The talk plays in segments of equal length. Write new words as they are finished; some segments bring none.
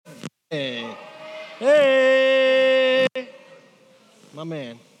Hey. Hey. My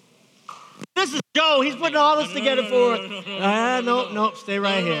man. This is Joe. He's putting all this together for us. Nope. Stay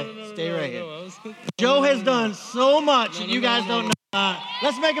right here. Stay right here. Joe has done so much that you guys don't know.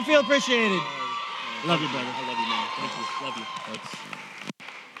 Let's make him feel appreciated. Love you, brother. I love you, man. Thank you. Love you. Thanks.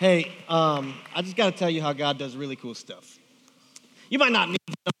 Hey, I just got to tell you how God does really cool stuff. You might not need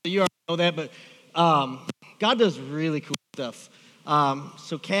to know, you already know that, but God does really cool stuff.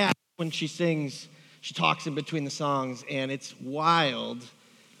 So Kat, when she sings, she talks in between the songs, and it's wild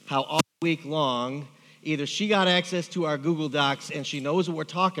how all week long, either she got access to our Google Docs and she knows what we're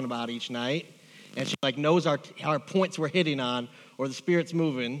talking about each night, and she knows our points we're hitting on, or the Spirit's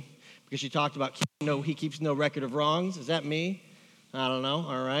moving, because she talked about he keeps no record of wrongs. Is that me? I don't know.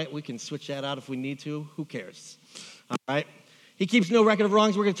 All right, we can switch that out if we need to. Who cares? All right. He keeps no record of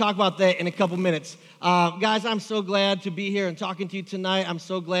wrongs. We're going to talk about that in a couple minutes. Guys, I'm so glad to be here and talking to you tonight. I'm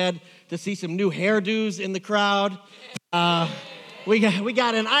so glad to see some new hairdos in the crowd. We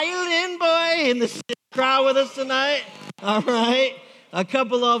got an island boy in the crowd with us tonight. All right. A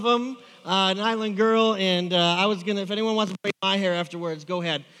couple of them, an island girl, and I was going to, if anyone wants to braid my hair afterwards, go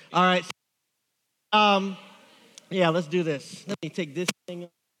ahead. All right. Yeah, let's do this. Let me take this thing off.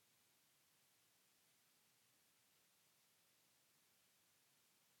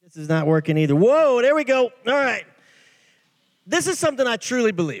 This is not working either. Whoa, there we go. All right. This is something I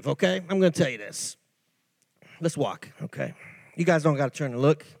truly believe, okay? I'm going to tell you this. Let's walk, okay? You guys don't got to turn and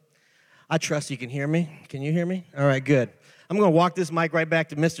look. I trust you can hear me. Can you hear me? All right, good. I'm going to walk this mic right back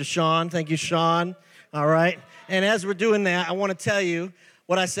to Mr. Sean. Thank you, Sean. All right. And as we're doing that, I want to tell you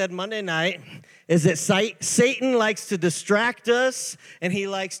what I said Monday night is that Satan likes to distract us, and he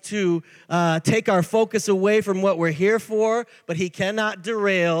likes to take our focus away from what we're here for, but he cannot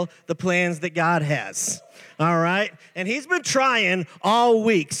derail the plans that God has. All right? And he's been trying all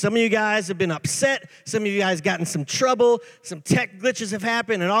week. Some of you guys have been upset. Some of you guys got in some trouble. Some tech glitches have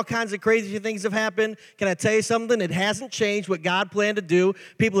happened, and all kinds of crazy things have happened. Can I tell you something? It hasn't changed what God planned to do.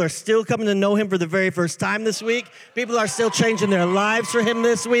 People are still coming to know him for the very first time this week. People are still changing their lives for him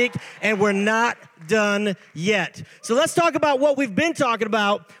this week, and we're not done yet. So let's talk about what we've been talking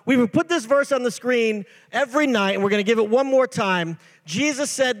about. We've put this verse on the screen every night, and we're going to give it one more time. Jesus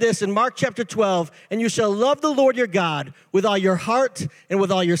said this in Mark chapter 12, and you shall love the Lord your God with all your heart and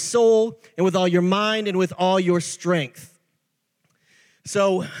with all your soul and with all your mind and with all your strength.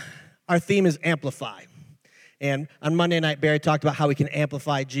 So our theme is Amplify. And on Monday night, Barry talked about how we can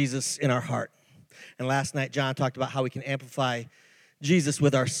amplify Jesus in our heart. And last night, John talked about how we can amplify Jesus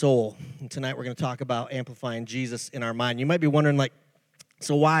with our soul. And tonight, we're going to talk about amplifying Jesus in our mind. You might be wondering,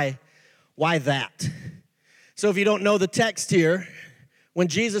 so why that? So if you don't know the text here, when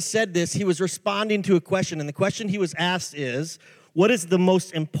Jesus said this, he was responding to a question, and the question he was asked is, what is the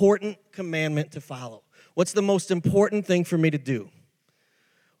most important commandment to follow? What's the most important thing for me to do?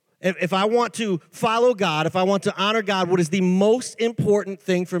 If I want to follow God, if I want to honor God, what is the most important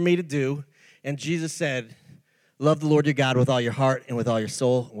thing for me to do? And Jesus said, love the Lord your God with all your heart and with all your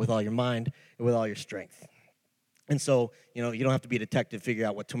soul and with all your mind and with all your strength. And so, you don't have to be a detective to figure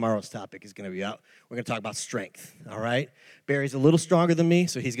out what tomorrow's topic is going to be out. We're going to talk about strength, all right? Barry's a little stronger than me,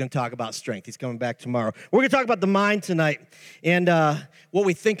 so he's going to talk about strength. He's coming back tomorrow. We're going to talk about the mind tonight and what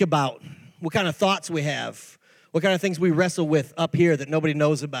we think about, what kind of thoughts we have, what kind of things we wrestle with up here that nobody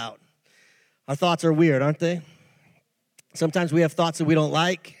knows about. Our thoughts are weird, aren't they? Sometimes we have thoughts that we don't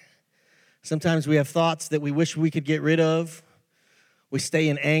like. Sometimes we have thoughts that we wish we could get rid of. We stay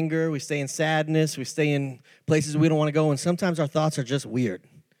in anger, we stay in sadness, we stay in places we don't want to go, and sometimes our thoughts are just weird,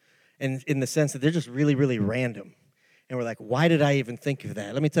 and in the sense that they're just really, really random. And we're like, why did I even think of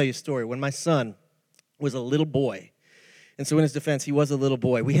that? Let me tell you a story. When my son was a little boy, and so in his defense, he was a little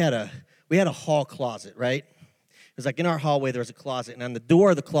boy, we had a hall closet, right? It was in our hallway, there was a closet, and on the door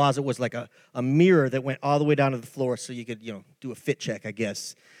of the closet was a mirror that went all the way down to the floor so you could, do a fit check, I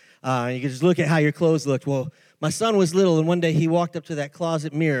guess. You could just look at how your clothes looked. Well, my son was little, and one day he walked up to that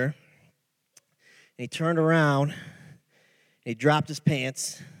closet mirror, and he turned around, and he dropped his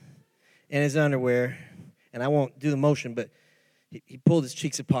pants and his underwear, and I won't do the motion, but he pulled his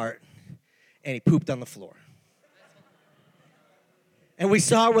cheeks apart, and he pooped on the floor. And we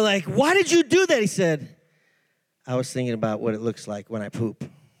saw, we're like, why did you do that? He said, I was thinking about what it looks like when I poop.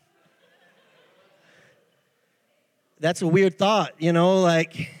 That's a weird thought,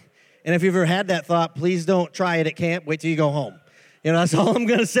 and if you've ever had that thought, please don't try it at camp. Wait till you go home. That's all I'm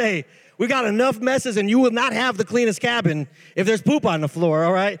going to say. We got enough messes, and you will not have the cleanest cabin if there's poop on the floor,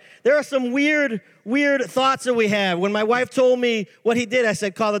 all right? There are some weird thoughts that we have. When my wife told me what he did, I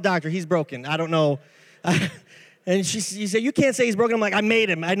said, call the doctor. He's broken. I don't know. And you say, you can't say he's broken. I'm like, I made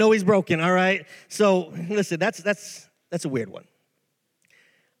him. I know he's broken, all right? So listen, that's a weird one.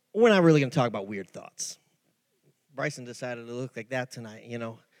 We're not really going to talk about weird thoughts. Bryson decided to look like that tonight, you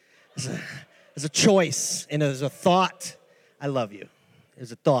know. It's a choice, and there's a thought. I love you.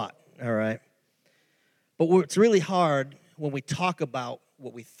 There's a thought, all right? But what's really hard when we talk about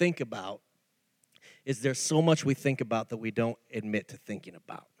what we think about is there's so much we think about that we don't admit to thinking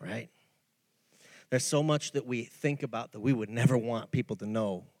about, right? There's so much that we think about that we would never want people to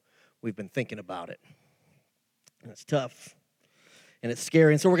know we've been thinking about it. And it's tough. And it's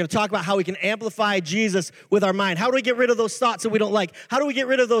scary. And so we're going to talk about how we can amplify Jesus with our mind. How do we get rid of those thoughts that we don't like? How do we get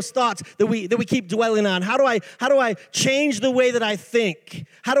rid of those thoughts that we keep dwelling on? How do I change the way that I think?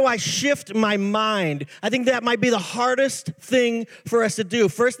 How do I shift my mind? I think that might be the hardest thing for us to do.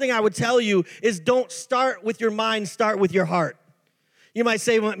 First thing I would tell you is don't start with your mind, start with your heart. You might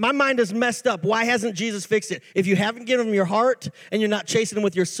say, well, my mind is messed up. Why hasn't Jesus fixed it? If you haven't given him your heart and you're not chasing him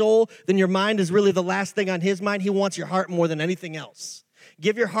with your soul, then your mind is really the last thing on his mind. He wants your heart more than anything else.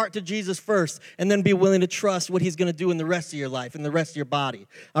 Give your heart to Jesus first and then be willing to trust what he's going to do in the rest of your life, in the rest of your body.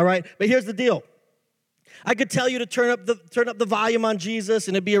 All right? But here's the deal. I could tell you to turn up the volume on Jesus,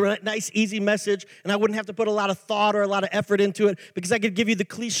 and it'd be a nice, easy message, and I wouldn't have to put a lot of thought or a lot of effort into it because I could give you the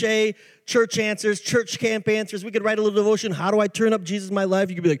cliche church answers, church camp answers. We could write a little devotion. How do I turn up Jesus in my life?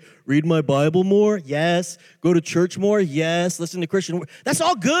 You could be like, read my Bible more? Yes. Go to church more? Yes. Listen to Christian. That's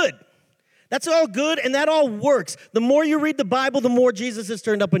all good. That's all good, and that all works. The more you read the Bible, the more Jesus is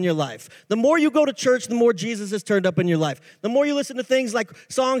turned up in your life. The more you go to church, the more Jesus is turned up in your life. The more you listen to things like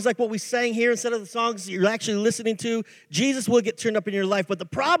songs like what we sang here instead of the songs you're actually listening to, Jesus will get turned up in your life. But the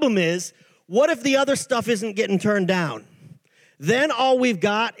problem is, what if the other stuff isn't getting turned down? Then all we've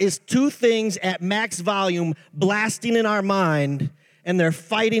got is two things at max volume blasting in our mind, and they're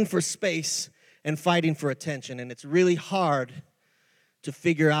fighting for space and fighting for attention. And it's really hard to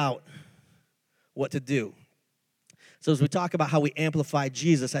figure out what to do. So as we talk about how we amplify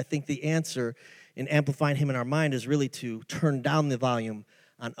Jesus, I think the answer in amplifying him in our mind is really to turn down the volume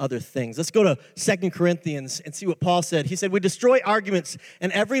on other things. Let's go to 2 Corinthians and see what Paul said. He said, we destroy arguments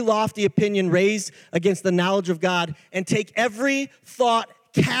and every lofty opinion raised against the knowledge of God and take every thought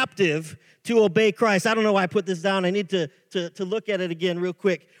captive to obey Christ. I don't know why I put this down. I need to look at it again real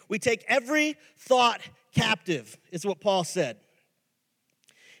quick. We take every thought captive, is what Paul said.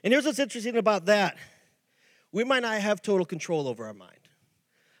 And here's what's interesting about that. We might not have total control over our mind.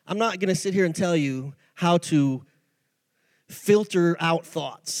 I'm not going to sit here and tell you how to filter out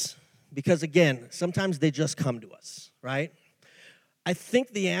thoughts because, again, sometimes they just come to us, right? I think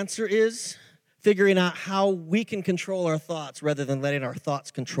the answer is figuring out how we can control our thoughts rather than letting our thoughts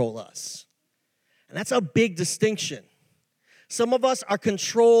control us. And that's a big distinction. Some of us are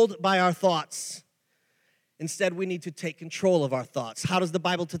controlled by our thoughts. Instead, we need to take control of our thoughts. How does the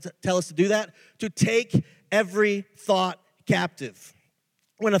Bible tell us to do that? To take every thought captive.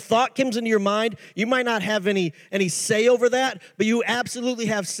 When a thought comes into your mind, you might not have any say over that, but you absolutely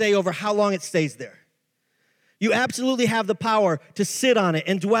have say over how long it stays there. You absolutely have the power to sit on it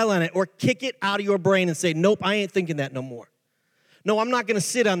and dwell on it or kick it out of your brain and say, nope, I ain't thinking that no more. No, I'm not going to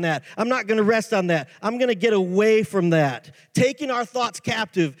sit on that. I'm not going to rest on that. I'm going to get away from that. Taking our thoughts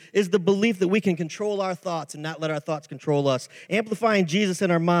captive is the belief that we can control our thoughts and not let our thoughts control us. Amplifying Jesus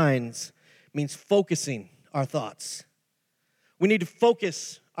in our minds means focusing our thoughts. We need to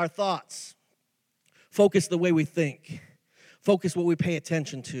focus our thoughts. Focus the way we think. Focus what we pay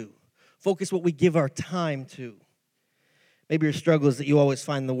attention to. Focus what we give our time to. Maybe your struggle is that you always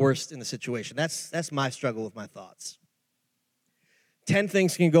find the worst in the situation. That's my struggle with my thoughts. 10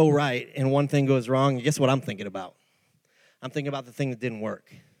 things can go right and one thing goes wrong. And guess what I'm thinking about? I'm thinking about the thing that didn't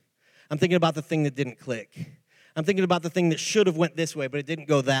work. I'm thinking about the thing that didn't click. I'm thinking about the thing that should have went this way, but it didn't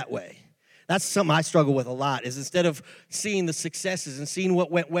go that way. That's something I struggle with a lot, is instead of seeing the successes and seeing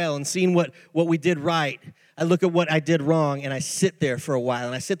what went well and seeing what we did right, I look at what I did wrong and I sit there for a while,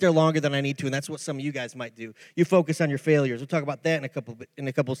 and I sit there longer than I need to, and that's what some of you guys might do. You focus on your failures. We'll talk about that in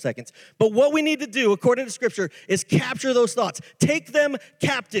a couple of seconds. But what we need to do, according to Scripture, is capture those thoughts. Take them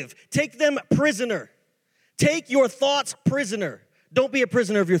captive. Take them prisoner. Take your thoughts prisoner. Don't be a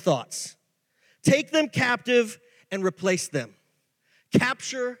prisoner of your thoughts. Take them captive and replace them.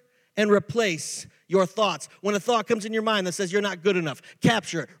 Capture and replace your thoughts. When a thought comes in your mind that says you're not good enough,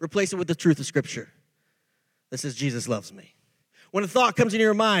 capture it, replace it with the truth of Scripture that says Jesus loves me. When a thought comes in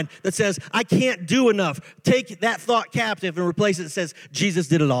your mind that says I can't do enough, take that thought captive and replace it that says Jesus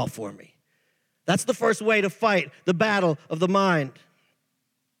did it all for me. That's the first way to fight the battle of the mind.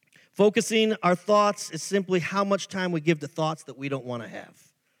 Focusing our thoughts is simply how much time we give to thoughts that we don't want to have.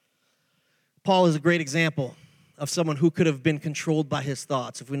 Paul is a great example of someone who could have been controlled by his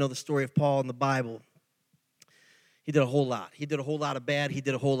thoughts. If we know the story of Paul in the Bible, he did a whole lot. He did a whole lot of bad. He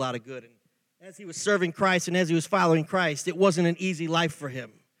did a whole lot of good. And as he was serving Christ and as he was following Christ, it wasn't an easy life for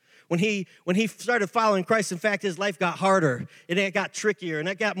him. When he started following Christ, in fact, his life got harder, and it got trickier, and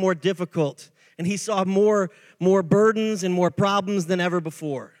it got more difficult. And he saw more burdens and more problems than ever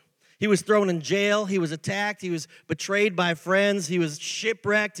before. He was thrown in jail. He was attacked. He was betrayed by friends. He was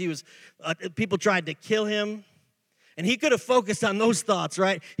shipwrecked. People tried to kill him. And he could have focused on those thoughts,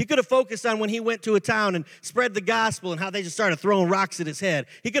 right? He could have focused on when he went to a town and spread the gospel and how they just started throwing rocks at his head.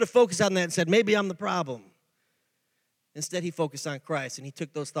 He could have focused on that and said, maybe I'm the problem. Instead, he focused on Christ, and he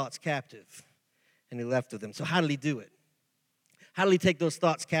took those thoughts captive, and he left with them. So how did he do it? How did he take those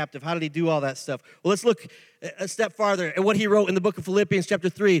thoughts captive? How did he do all that stuff? Well, let's look a step farther at what he wrote in the book of Philippians chapter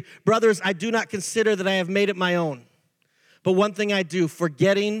 3. Brothers, I do not consider that I have made it my own, but one thing I do,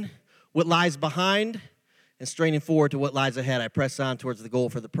 forgetting what lies behind and straining forward to what lies ahead, I press on towards the goal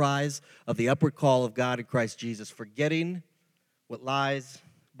for the prize of the upward call of God in Christ Jesus, forgetting what lies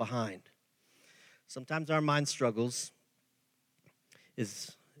behind. Sometimes our mind struggles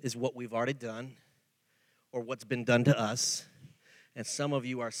is what we've already done or what's been done to us. And some of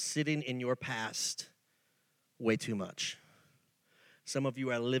you are sitting in your past way too much. Some of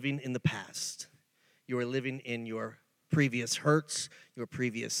you are living in the past. You are living in your previous hurts, your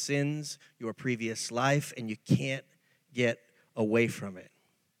previous sins, your previous life, and you can't get away from it.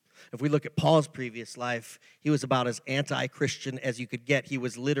 If we look at Paul's previous life, he was about as anti-Christian as you could get. He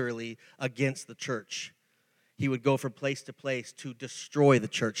was literally against the church. He would go from place to place to destroy the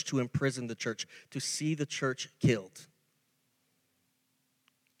church, to imprison the church, to see the church killed.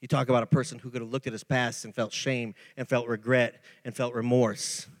 You talk about a person who could have looked at his past and felt shame and felt regret and felt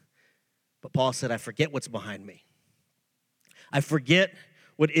remorse. But Paul said, I forget what's behind me. I forget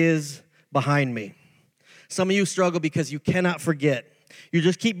what is behind me. Some of you struggle because you cannot forget. You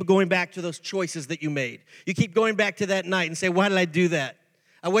just keep going back to those choices that you made. You keep going back to that night and say, why did I do that?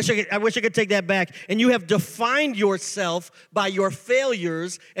 I wish I could take that back. And you have defined yourself by your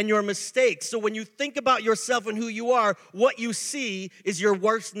failures and your mistakes. So when you think about yourself and who you are, what you see is your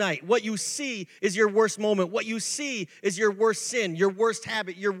worst night. What you see is your worst moment. What you see is your worst sin, your worst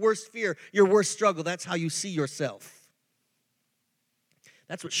habit, your worst fear, your worst struggle. That's how you see yourself.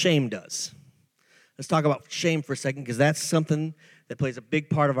 That's what shame does. Let's talk about shame for a second, because that's something that plays a big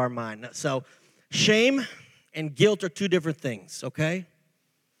part of our mind. So shame and guilt are two different things, okay?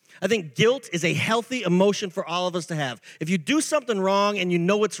 I think guilt is a healthy emotion for all of us to have. If you do something wrong and you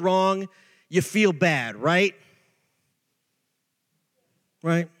know it's wrong, you feel bad, right?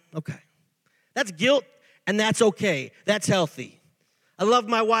 Right? Okay. That's guilt, and that's okay. That's healthy. I love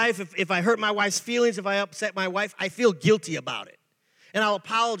my wife. If I hurt my wife's feelings, if I upset my wife, I feel guilty about it, and I'll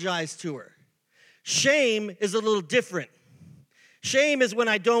apologize to her. Shame is a little different. Shame is when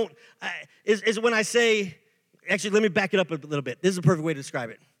I don't, is when I say, actually, let me back it up a little bit. This is a perfect way to describe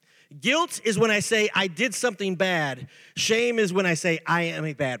it. Guilt is when I say I did something bad. Shame is when I say I am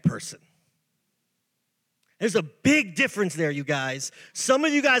a bad person. There's a big difference there, you guys. Some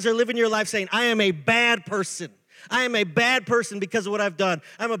of you guys are living your life saying, I am a bad person. I am a bad person because of what I've done.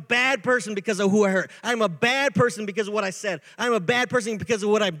 I'm a bad person because of who I hurt. I'm a bad person because of what I said. I'm a bad person because of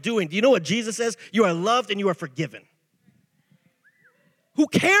what I'm doing. Do you know what Jesus says? You are loved and you are forgiven. Who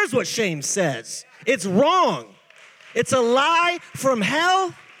cares what shame says? It's wrong. It's a lie from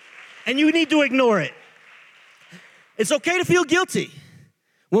hell, and you need to ignore it. It's okay to feel guilty.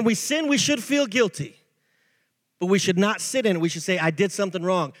 When we sin, we should feel guilty. But we should not sit in it. We should say, I did something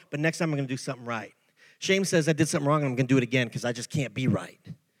wrong, but next time I'm going to do something right. Shame says I did something wrong, and I'm going to do it again because I just can't be right.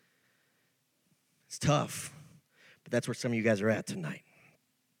 It's tough, but that's where some of you guys are at tonight.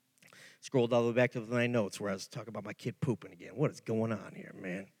 Scrolled all the way back to my notes where I was talking about my kid pooping again. What is going on here,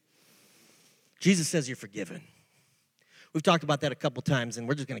 man? Jesus says you're forgiven. We've talked about that a couple times, and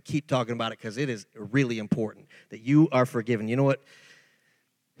we're just going to keep talking about it because it is really important that you are forgiven. You know what?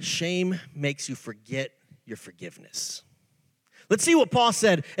 Shame makes you forget your forgiveness. Let's see what Paul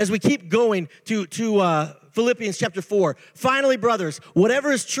said as we keep going to Philippians chapter 4. Finally, brothers,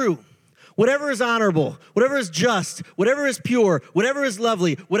 whatever is true, whatever is honorable, whatever is just, whatever is pure, whatever is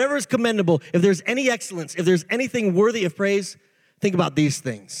lovely, whatever is commendable, if there's any excellence, if there's anything worthy of praise, think about these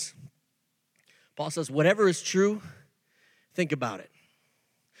things. Paul says, whatever is true, think about it.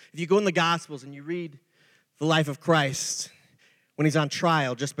 If you go in the Gospels and you read the life of Christ when he's on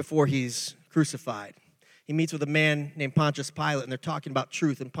trial just before he's crucified, he meets with a man named Pontius Pilate, and they're talking about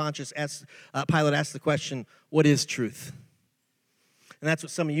truth. And Pilate asks the question, what is truth? And that's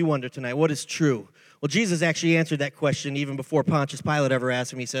what some of you wonder tonight. What is true? Well, Jesus actually answered that question even before Pontius Pilate ever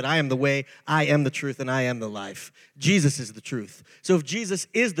asked him. He said, I am the way, I am the truth, and I am the life. Jesus is the truth. So if Jesus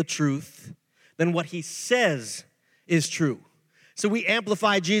is the truth, then what he says is true. So we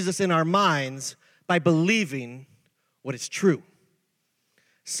amplify Jesus in our minds by believing what is true.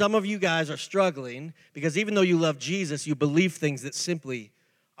 Some of you guys are struggling because even though you love Jesus, you believe things that simply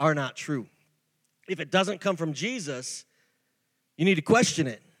are not true. If it doesn't come from Jesus, you need to question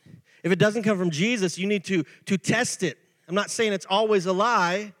it. If it doesn't come from Jesus, you need to test it. I'm not saying it's always a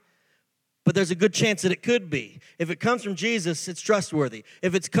lie, but there's a good chance that it could be. If it comes from Jesus, it's trustworthy.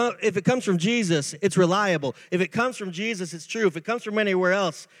 If it comes from Jesus, it's reliable. If it comes from Jesus, it's true. If it comes from anywhere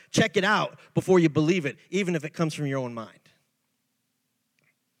else, check it out before you believe it, even if it comes from your own mind.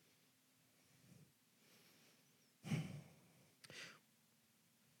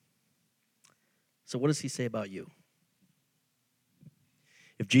 So what does he say about you?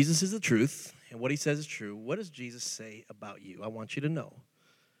 If Jesus is the truth, and what he says is true, what does Jesus say about you? I want you to know.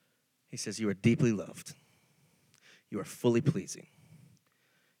 He says you are deeply loved. You are fully pleasing.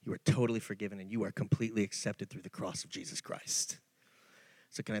 You are totally forgiven, and you are completely accepted through the cross of Jesus Christ.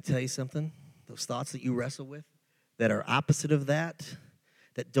 So can I tell you something? Those thoughts that you wrestle with that are opposite of that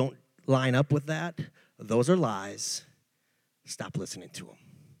don't line up with that, those are lies. Stop listening to them.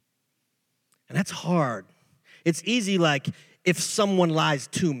 And that's hard. It's easy, like, if someone lies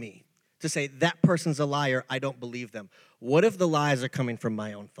to me, to say, that person's a liar, I don't believe them. What if the lies are coming from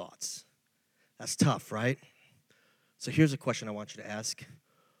my own thoughts? That's tough, right? So here's a question I want you to ask.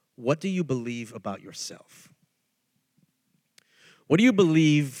 What do you believe about yourself? What do you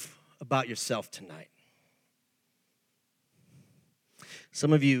believe about yourself tonight?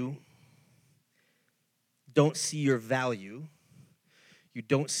 Some of you don't see your value. You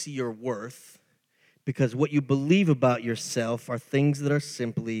don't see your worth because what you believe about yourself are things that are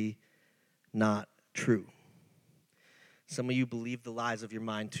simply not true. Some of you believe the lies of your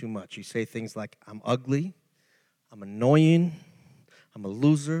mind too much. You say things like, I'm ugly, I'm annoying, I'm a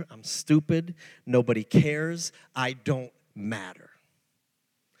loser, I'm stupid, nobody cares, I don't matter.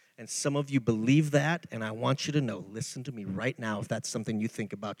 And some of you believe that, and I want you to know, listen to me right now, if that's something you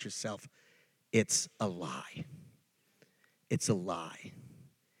think about yourself, it's a lie. It's a lie.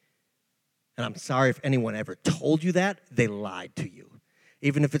 And I'm sorry if anyone ever told you that, they lied to you.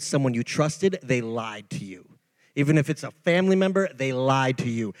 Even if it's someone you trusted, they lied to you. Even if it's a family member, they lied to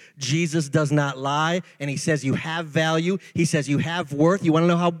you. Jesus does not lie, and he says you have value. He says you have worth. You want to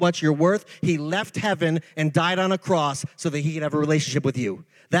know how much you're worth? He left heaven and died on a cross so that he could have a relationship with you.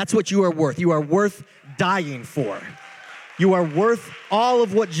 That's what you are worth. You are worth dying for. You are worth all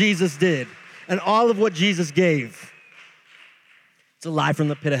of what Jesus did and all of what Jesus gave. It's a lie from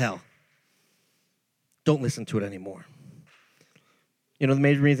the pit of hell. Don't listen to it anymore. You know, the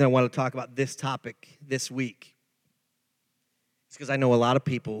major reason I want to talk about this topic this week is because I know a lot of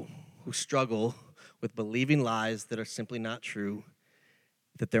people who struggle with believing lies that are simply not true,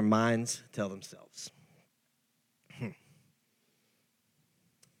 that their minds tell themselves.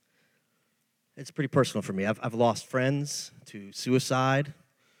 It's pretty personal for me. I've lost friends to suicide.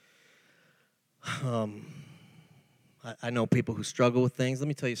 I know people who struggle with things. Let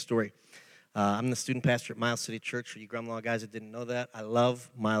me tell you a story. I'm the student pastor at Miles City Church. For you Grumlaw guys that didn't know that, I love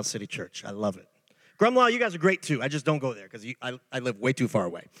Miles City Church. I love it. Grumlaw, you guys are great too. I just don't go there because I live way too far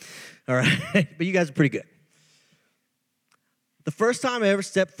away. All right? But you guys are pretty good. The first time I ever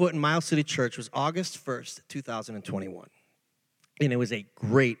stepped foot in Miles City Church was August 1st, 2021. And it was a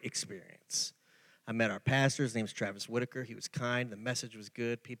great experience. I met our pastor. His name's Travis Whitaker. He was kind. The message was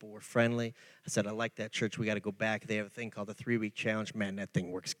good. People were friendly. I said, I like that church. We got to go back. They have a thing called the 3-week challenge. Man, that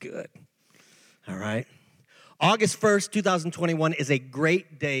thing works good. All right? August 1st, 2021 is a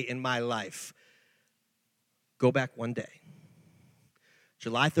great day in my life. Go back one day.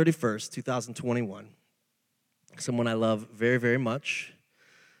 July 31st, 2021. Someone I love very, very much.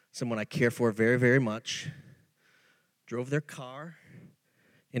 Someone I care for very, very much. Drove their car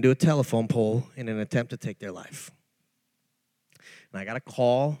into a telephone pole in an attempt to take their life. And I got a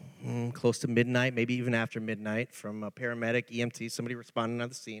call close to midnight, maybe even after midnight, from a paramedic, EMT, somebody responding on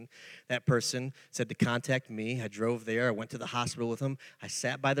the scene. That person said to contact me. I drove there. I went to the hospital with them. I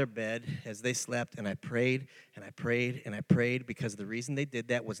sat by their bed as they slept, and I prayed, and I prayed, and I prayed, because the reason they did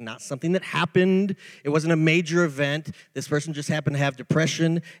that was not something that happened. It wasn't a major event. This person just happened to have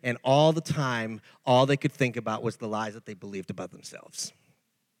depression, and all the time, all they could think about was the lies that they believed about themselves.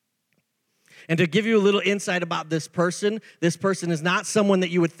 And to give you a little insight about this person is not someone that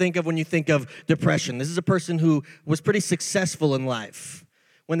you would think of when you think of depression. This is a person who was pretty successful in life.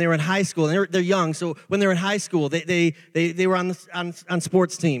 when they were in high school. And they're young, so when they were in high school, they were on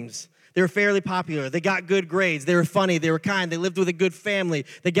sports teams. They were fairly popular. They got good grades. They were funny. They were kind. They lived with a good family.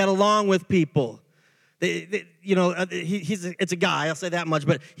 They got along with people. It's a guy, I'll say that much,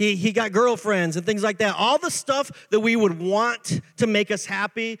 but he got girlfriends and things like that. All the stuff that we would want to make us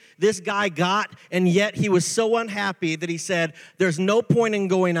happy, this guy got, and yet he was so unhappy that he said, there's no point in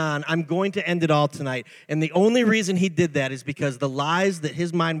going on. I'm going to end it all tonight. And the only reason he did that is because the lies that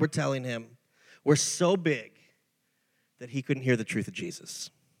his mind were telling him were so big that he couldn't hear the truth of Jesus.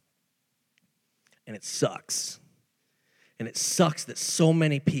 And it sucks. And it sucks that so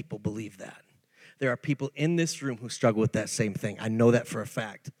many people believe that. There are people in this room who struggle with that same thing. I know that for a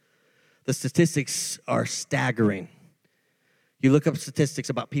fact. The statistics are staggering. You look up statistics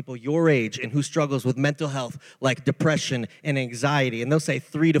about people your age and who struggles with mental health, like depression and anxiety, and they'll say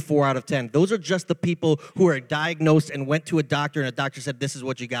 3 to 4 out of 10. Those are just the people who are diagnosed and went to a doctor, and a doctor said, this is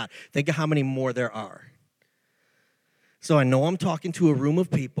what you got. Think of how many more there are. So I know I'm talking to a room of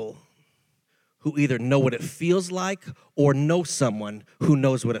people who either know what it feels like or know someone who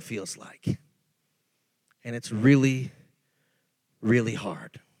knows what it feels like. And it's really, really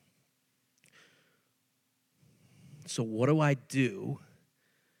hard. So what do I do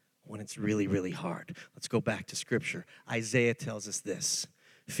when it's really, really hard? Let's go back to Scripture. Isaiah tells us this: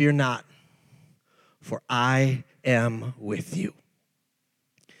 fear not, for I am with you.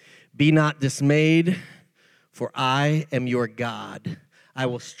 Be not dismayed, for I am your God. I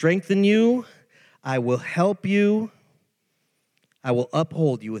will strengthen you. I will help you. I will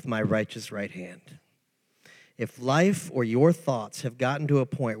uphold you with my righteous right hand. If life or your thoughts have gotten to a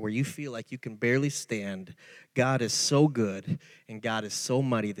point where you feel like you can barely stand, God is so good and God is so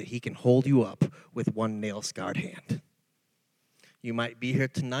mighty that he can hold you up with one nail-scarred hand. You might be here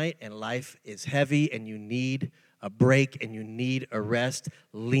tonight and life is heavy and you need a break and you need a rest.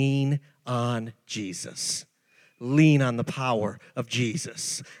 Lean on Jesus. Lean on the power of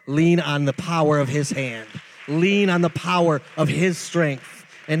Jesus. Lean on the power of his hand. Lean on the power of his strength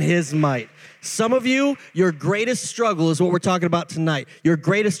and his might. Some of you, your greatest struggle is what we're talking about tonight. Your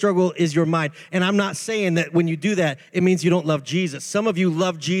greatest struggle is your mind. And I'm not saying that when you do that, it means you don't love Jesus. Some of you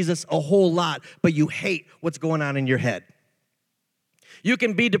love Jesus a whole lot, but you hate what's going on in your head. You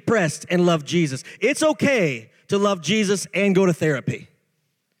can be depressed and love Jesus. It's okay to love Jesus and go to therapy.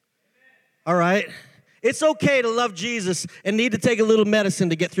 All right? It's okay to love Jesus and need to take a little medicine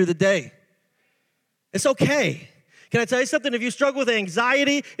to get through the day. It's okay. Can I tell you something? If you struggle with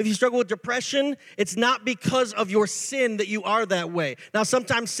anxiety, if you struggle with depression, it's not because of your sin that you are that way. Now,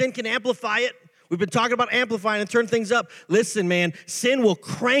 sometimes sin can amplify it. We've been talking about amplifying and turn things up. Listen, man, sin will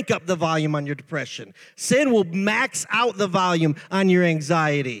crank up the volume on your depression. Sin will max out the volume on your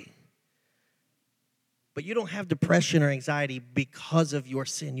anxiety. But you don't have depression or anxiety because of your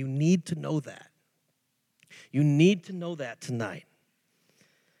sin. You need to know that. You need to know that tonight.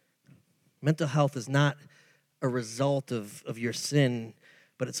 Mental health is not a result of your sin,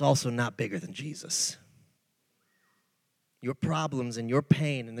 but it's also not bigger than Jesus. Your problems and your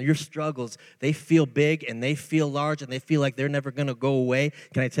pain and your struggles, they feel big and they feel large and they feel like they're never going to go away.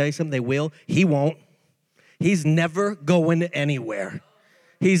 Can I tell you something? They will. He won't. He's never going anywhere.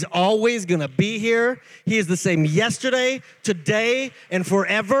 He's always going to be here. He is the same yesterday, today, and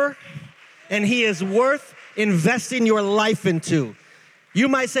forever. And he is worth investing your life into. You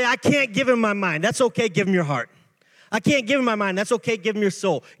might say, I can't give him my mind. That's okay, give him your heart. I can't give him my mind. That's okay, give him your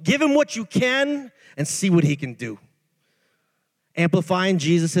soul. Give him what you can and see what he can do. Amplifying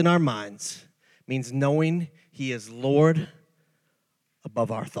Jesus in our minds means knowing he is Lord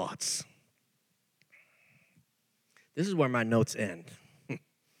above our thoughts. This is where my notes end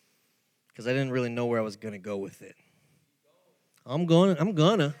because I didn't really know where I was going to go with it. I'm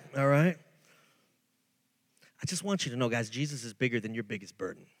gonna, all right? I just want you to know, guys, Jesus is bigger than your biggest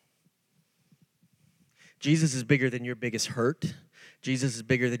burden. Jesus is bigger than your biggest hurt. Jesus is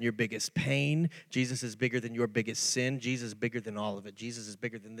bigger than your biggest pain. Jesus is bigger than your biggest sin. Jesus is bigger than all of it. Jesus is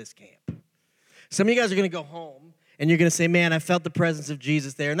bigger than this camp. Some of you guys are going to go home, and you're going to say, man, I felt the presence of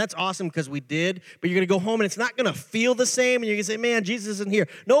Jesus there. And that's awesome because we did. But you're going to go home, and it's not going to feel the same. And you're going to say, man, Jesus isn't here.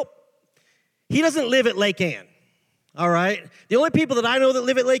 Nope. He doesn't live at Lake Ann. All right? The only people that I know that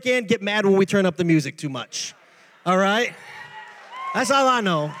live at Lake Ann get mad when we turn up the music too much. All right? That's all I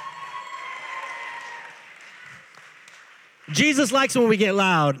know. Jesus likes when we get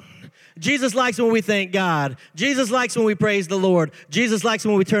loud. Jesus likes when we thank God. Jesus likes when we praise the Lord. Jesus likes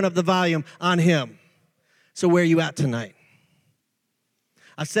when we turn up the volume on him. So where are you at tonight?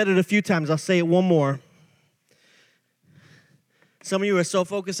 I've said it a few times. I'll say it one more. Some of you are so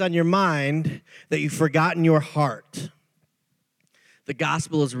focused on your mind that you've forgotten your heart. The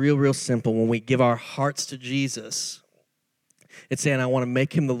gospel is real simple. When we give our hearts to Jesus, it's saying, I want to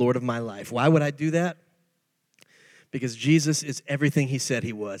make him the Lord of my life. Why would I do that? Because Jesus is everything he said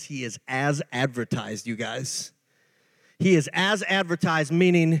he was. He is as advertised, you guys. He is as advertised,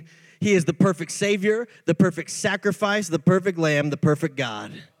 meaning he is the perfect Savior, the perfect sacrifice, the perfect Lamb, the perfect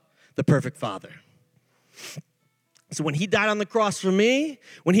God, the perfect Father. So when he died on the cross for me,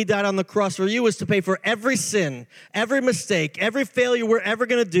 when he died on the cross for you, is to pay for every sin, every mistake, every failure we're ever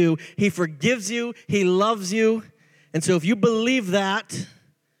going to do. He forgives you. He loves you. And so if you believe that,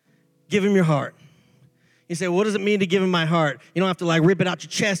 give him your heart. You say, what does it mean to give him my heart? You don't have to rip it out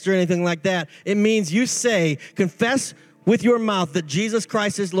your chest or anything like that. It means you say, confess with your mouth that Jesus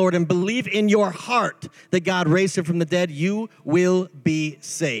Christ is Lord and believe in your heart that God raised him from the dead, you will be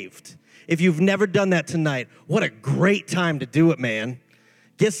saved. If you've never done that tonight, what a great time to do it, man.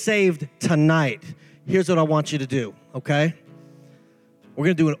 Get saved tonight. Here's what I want you to do, okay? We're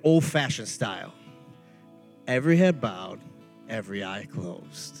going to do an old-fashioned style. Every head bowed, every eye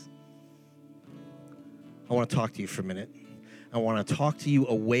closed. I want to talk to you for a minute. I want to talk to you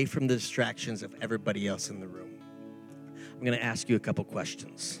away from the distractions of everybody else in the room. I'm going to ask you a couple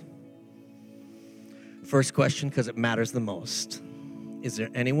questions. First question, because it matters the most. Is there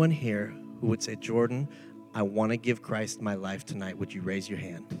anyone here who would say, Jordan, I want to give Christ my life tonight? Would you raise your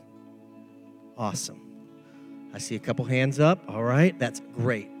hand? Awesome. I see a couple hands up. All right, that's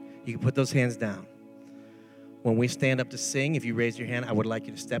great. You can put those hands down. When we stand up to sing, if you raise your hand, I would like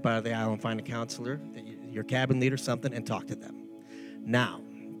you to step out of the aisle and find a counselor, your cabin leader, something, and talk to them. Now,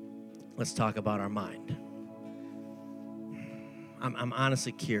 let's talk about our mind. I'm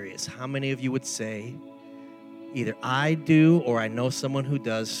honestly curious. How many of you would say, either I do or I know someone who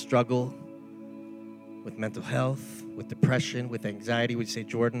does struggle with mental health, with depression, with anxiety? Would you say,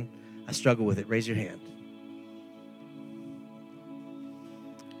 Jordan, I struggle with it? Raise your hand.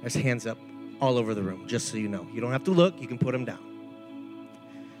 There's hands up all over the room, just so you know. You don't have to look. You can put them down.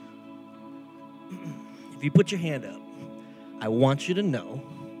 If you put your hand up, I want you to know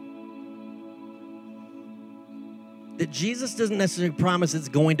that Jesus doesn't necessarily promise it's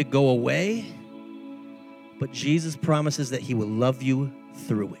going to go away, but Jesus promises that he will love you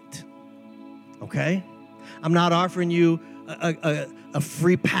through it. Okay? I'm not offering you a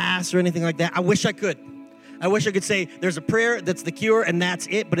free pass or anything like that. I wish I could. I wish I could say there's a prayer that's the cure and that's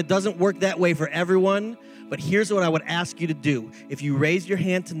it, but it doesn't work that way for everyone. But here's what I would ask you to do. If you raise your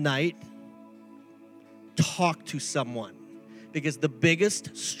hand tonight, talk to someone. Because the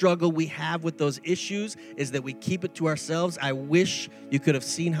biggest struggle we have with those issues is that we keep it to ourselves. I wish you could have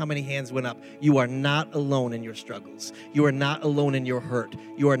seen how many hands went up. You are not alone in your struggles. You are not alone in your hurt.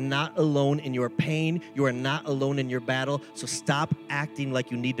 You are not alone in your pain. You are not alone in your battle. So stop acting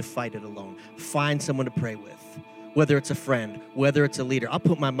like you need to fight it alone. Find someone to pray with, whether it's a friend, whether it's a leader. I'll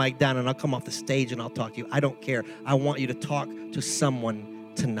put my mic down and I'll come off the stage and I'll talk to you. I don't care. I want you to talk to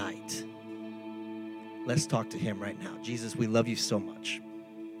someone tonight. Let's talk to him right now. Jesus, we love you so much.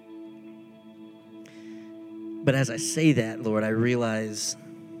 But as I say that, Lord, I realize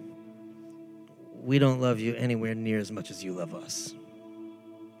we don't love you anywhere near as much as you love us.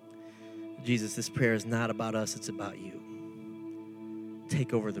 Jesus, this prayer is not about us, it's about you.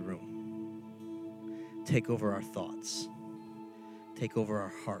 Take over the room. Take over our thoughts. Take over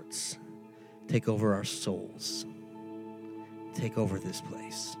our hearts. Take over our souls. Take over this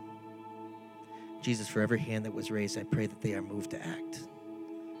place. Jesus, for every hand that was raised, I pray that they are moved to act.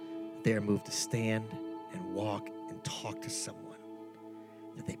 They are moved to stand and walk and talk to someone.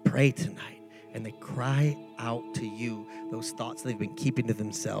 That they pray tonight and they cry out to you those thoughts they've been keeping to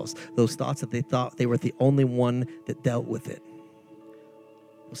themselves, those thoughts that they thought they were the only one that dealt with it,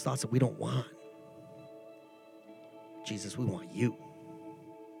 those thoughts that we don't want. Jesus, we want you.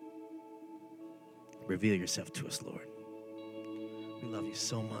 Reveal yourself to us, Lord. We love you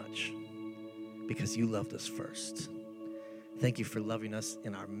so much because you loved us first. Thank you for loving us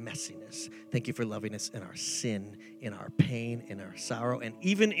in our messiness. Thank you for loving us in our sin, in our pain, in our sorrow, and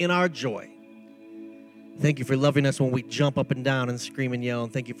even in our joy. Thank you for loving us when we jump up and down and scream and yell.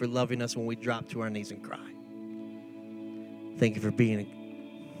 And thank you for loving us when we drop to our knees and cry. Thank you for being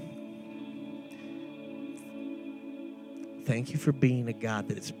a God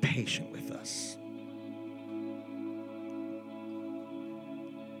that is patient with us.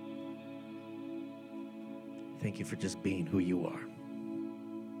 Thank you for just being who you are.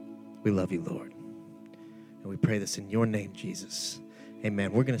 We love you, Lord. And we pray this in your name, Jesus.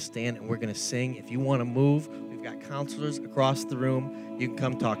 Amen. We're going to stand and we're going to sing. If you want to move, we've got counselors across the room. You can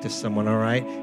come talk to someone, all right?